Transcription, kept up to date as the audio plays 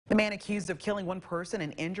The man accused of killing one person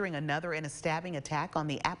and injuring another in a stabbing attack on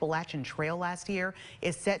the Appalachian Trail last year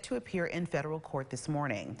is set to appear in federal court this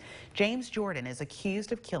morning. James Jordan is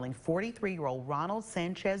accused of killing 43-year-old Ronald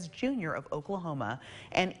Sanchez Jr. of Oklahoma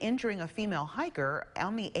and injuring a female hiker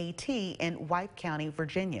on the AT in Wythe County,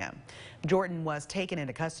 Virginia. Jordan was taken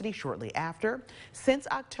into custody shortly after. Since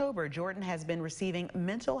October, Jordan has been receiving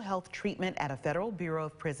mental health treatment at a Federal Bureau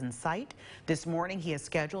of Prisons site. This morning, he is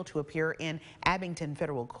scheduled to appear in Abington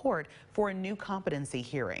Federal Court for a new competency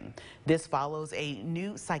hearing. This follows a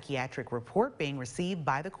new psychiatric report being received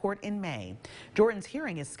by the court in May. Jordan's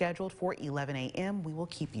hearing is scheduled for 11 a.m. We will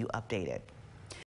keep you updated.